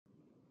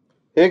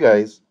Hey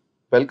guys,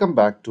 welcome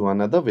back to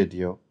another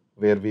video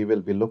where we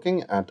will be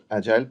looking at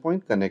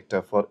AgilePoint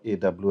connector for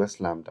AWS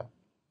Lambda.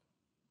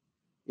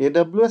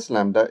 AWS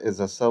Lambda is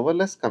a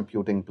serverless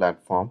computing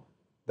platform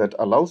that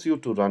allows you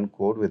to run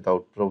code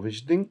without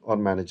provisioning or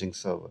managing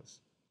servers.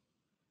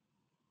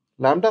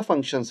 Lambda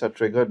functions are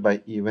triggered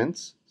by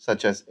events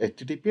such as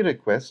HTTP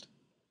requests,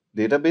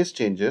 database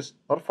changes,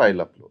 or file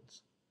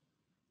uploads.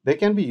 They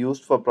can be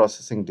used for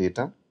processing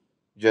data,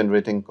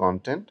 generating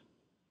content,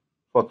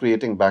 for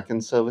creating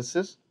backend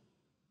services,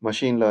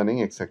 machine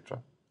learning, etc.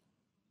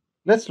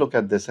 Let's look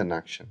at this in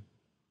action.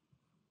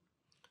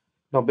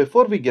 Now,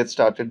 before we get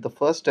started, the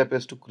first step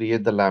is to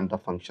create the Lambda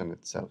function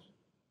itself,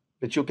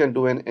 which you can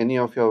do in any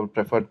of your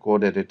preferred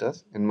code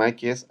editors. In my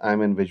case,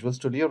 I'm in Visual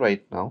Studio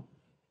right now,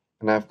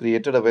 and I've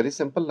created a very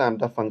simple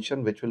Lambda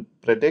function which will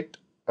predict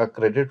a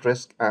credit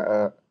risk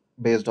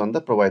based on the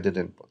provided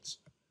inputs.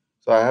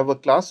 So I have a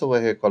class over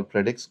here called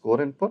predict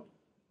score input,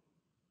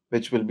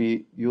 which will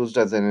be used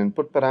as an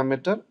input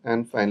parameter,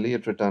 and finally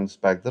it returns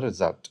back the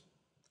result.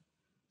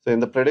 So in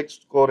the predict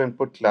score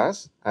input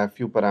class, I have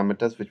few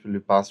parameters which will be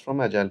passed from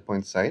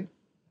AgilePoint side,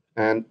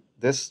 and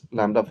this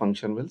Lambda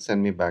function will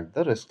send me back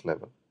the risk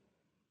level.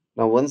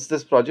 Now once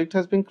this project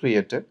has been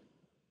created,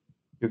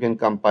 you can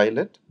compile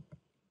it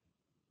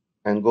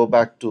and go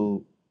back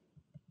to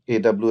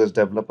AWS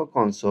Developer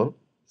Console,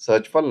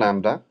 search for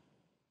Lambda.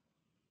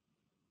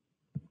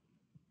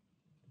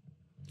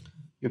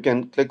 You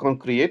can click on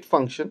create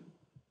function,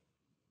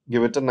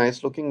 give it a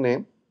nice looking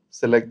name,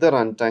 select the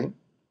runtime.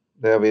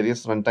 There are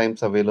various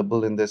runtimes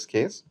available in this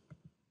case,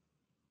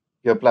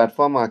 your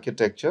platform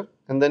architecture,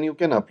 and then you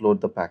can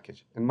upload the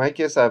package. In my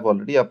case, I've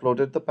already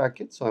uploaded the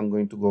package, so I'm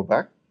going to go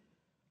back.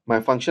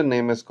 My function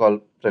name is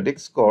called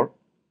predict score.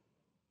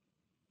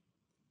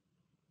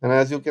 And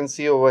as you can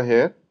see over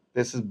here,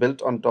 this is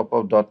built on top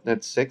of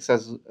 .NET 6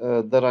 as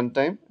the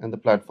runtime, and the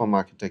platform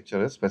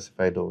architecture is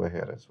specified over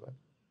here as well.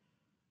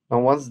 Now,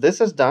 once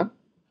this is done,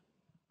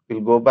 we'll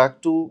go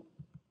back to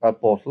our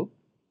portal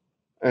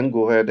and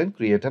go ahead and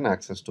create an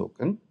access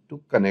token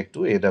to connect to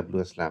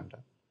AWS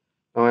Lambda.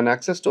 Now, an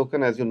access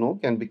token, as you know,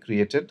 can be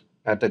created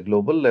at a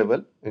global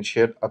level and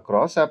shared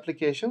across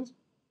applications,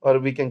 or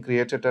we can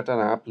create it at an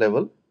app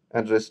level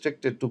and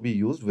restrict it to be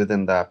used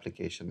within the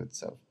application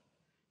itself.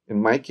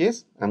 In my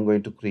case, I'm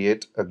going to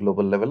create a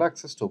global level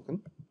access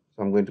token.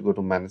 So I'm going to go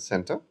to Manage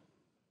Center,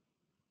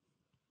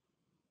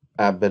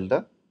 App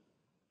Builder,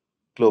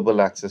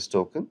 Global Access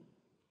Token.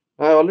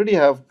 I already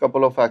have a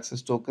couple of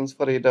access tokens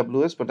for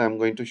AWS, but I'm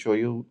going to show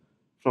you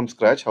from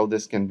scratch how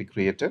this can be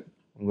created.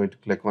 I'm going to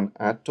click on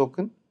Add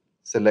Token,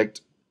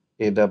 select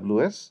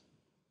AWS,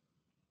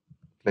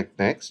 click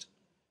Next,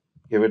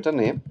 give it a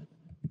name.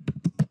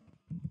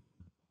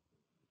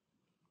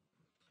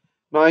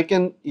 Now I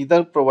can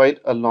either provide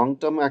a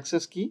long-term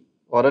access key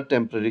or a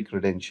temporary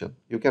credential.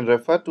 You can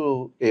refer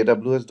to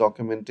AWS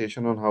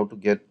documentation on how to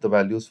get the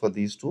values for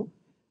these two.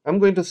 I'm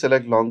going to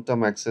select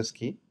long-term access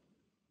key.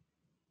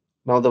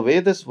 Now the way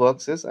this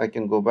works is I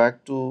can go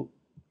back to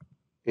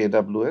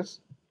AWS,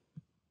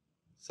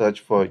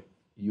 search for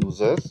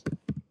users,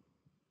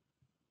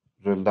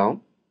 drill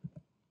down.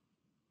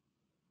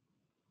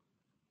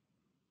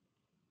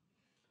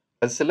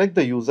 I'll select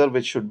the user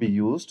which should be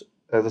used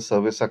as a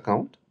service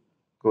account.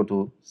 Go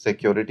to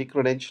security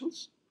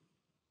credentials,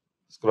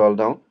 scroll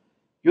down.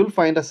 You'll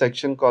find a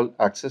section called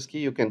access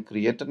key. You can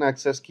create an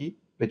access key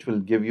which will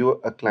give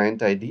you a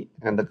client ID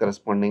and the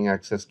corresponding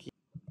access key.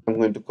 I'm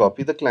going to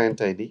copy the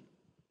client ID,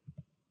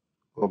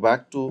 go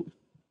back to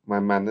my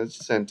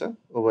managed center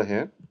over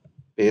here,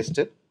 paste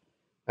it,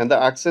 and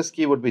the access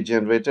key would be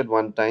generated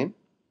one time.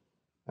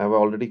 I've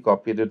already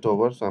copied it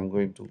over, so I'm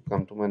going to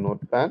come to my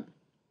notepad,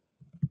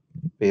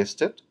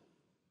 paste it,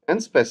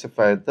 and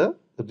specify the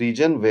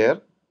region where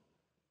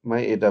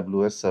my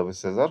AWS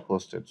services are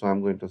hosted. So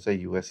I'm going to say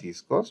US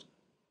East Coast.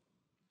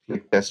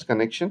 Click test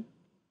connection.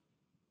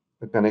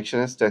 The connection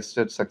is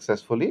tested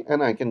successfully,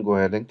 and I can go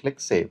ahead and click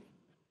save.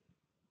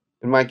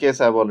 In my case,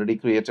 I've already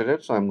created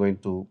it, so I'm going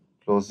to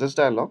close this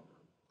dialog.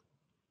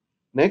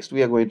 Next,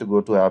 we are going to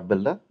go to App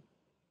Builder,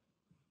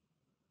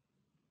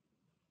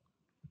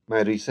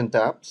 my recent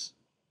apps.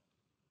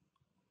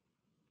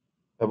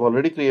 I've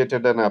already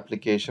created an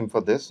application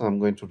for this, so I'm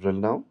going to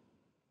drill down,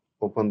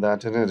 open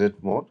that in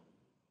edit mode.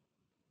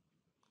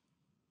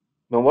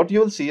 Now what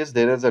you will see is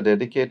there is a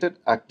dedicated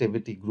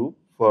activity group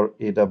for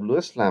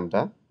AWS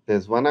Lambda.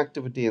 There's one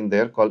activity in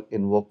there called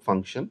invoke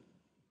function.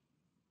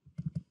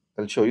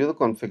 I'll show you the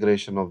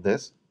configuration of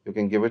this. You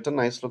can give it a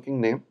nice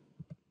looking name.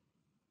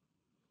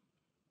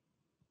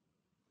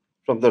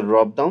 From the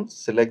drop down,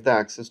 select the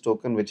access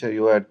token which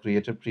you had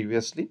created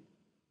previously.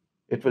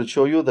 It will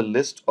show you the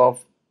list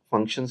of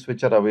functions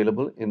which are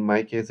available. In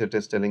my case, it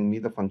is telling me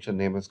the function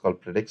name is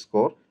called predict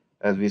score,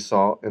 as we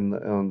saw in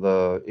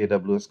the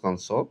AWS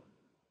console.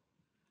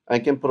 I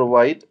can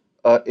provide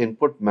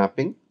input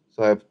mapping.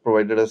 So I've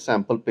provided a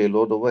sample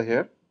payload over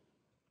here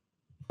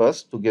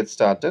first to get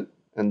started,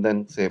 and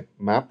then say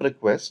map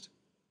request.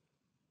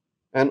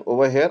 And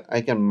over here,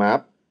 I can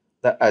map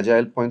the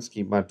AgilePoint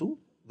schema to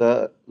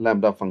the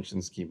Lambda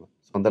function schema.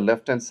 On the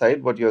left hand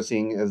side, what you're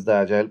seeing is the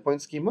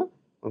AgilePoint schema.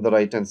 On the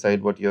right hand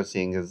side, what you're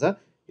seeing is the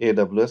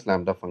AWS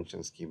Lambda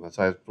function schema.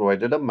 So I've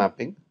provided a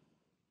mapping.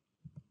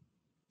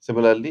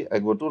 Similarly, I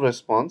go to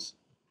response,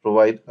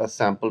 provide a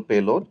sample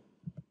payload,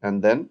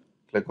 and then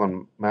click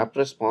on map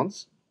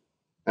response,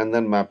 and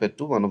then map it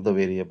to one of the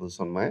variables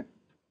on my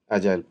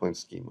AgilePoint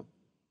schema.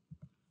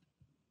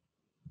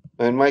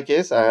 Now in my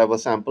case, I have a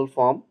sample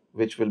form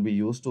which will be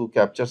used to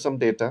capture some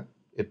data.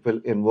 It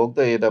will invoke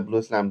the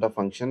AWS Lambda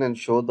function and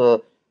show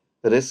the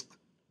risk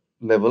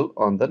level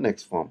on the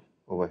next form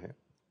over here.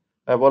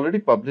 I've already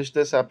published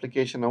this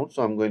application out,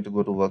 so I'm going to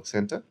go to Work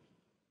Center.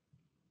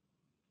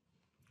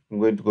 I'm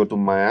going to go to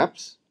My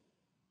Apps.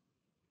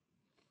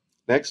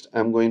 Next,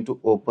 I'm going to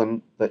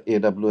open the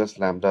AWS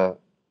Lambda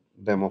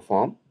demo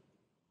form.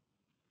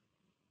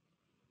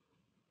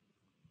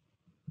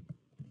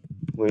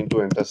 I'm going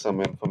to enter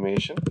some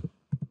information.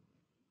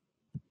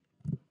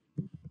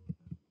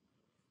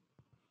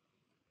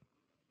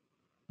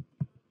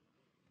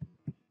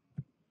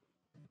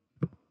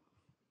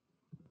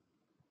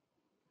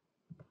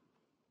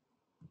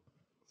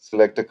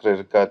 Select a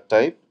credit card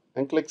type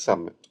and click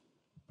Submit.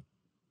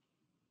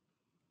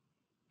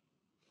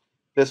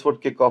 This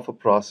would kick off a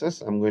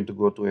process. I'm going to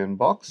go to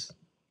Inbox,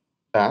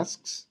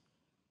 Tasks.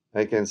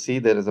 I can see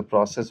there is a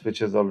process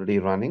which is already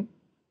running.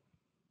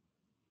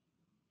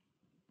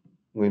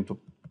 I'm going to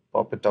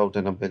pop it out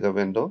in a bigger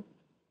window.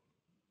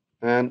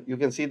 And you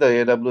can see the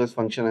AWS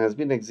function has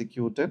been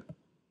executed.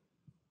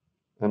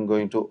 I'm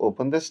going to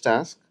open this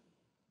task.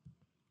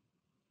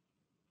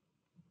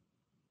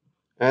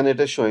 And it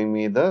is showing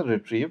me the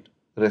retrieved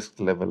risk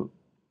level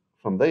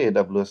from the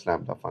AWS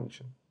Lambda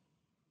function.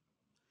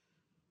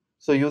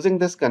 So using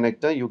this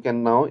connector, you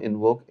can now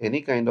invoke any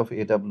kind of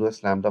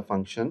AWS Lambda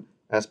function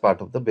as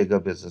part of the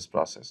bigger business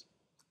process.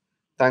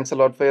 Thanks a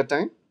lot for your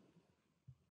time.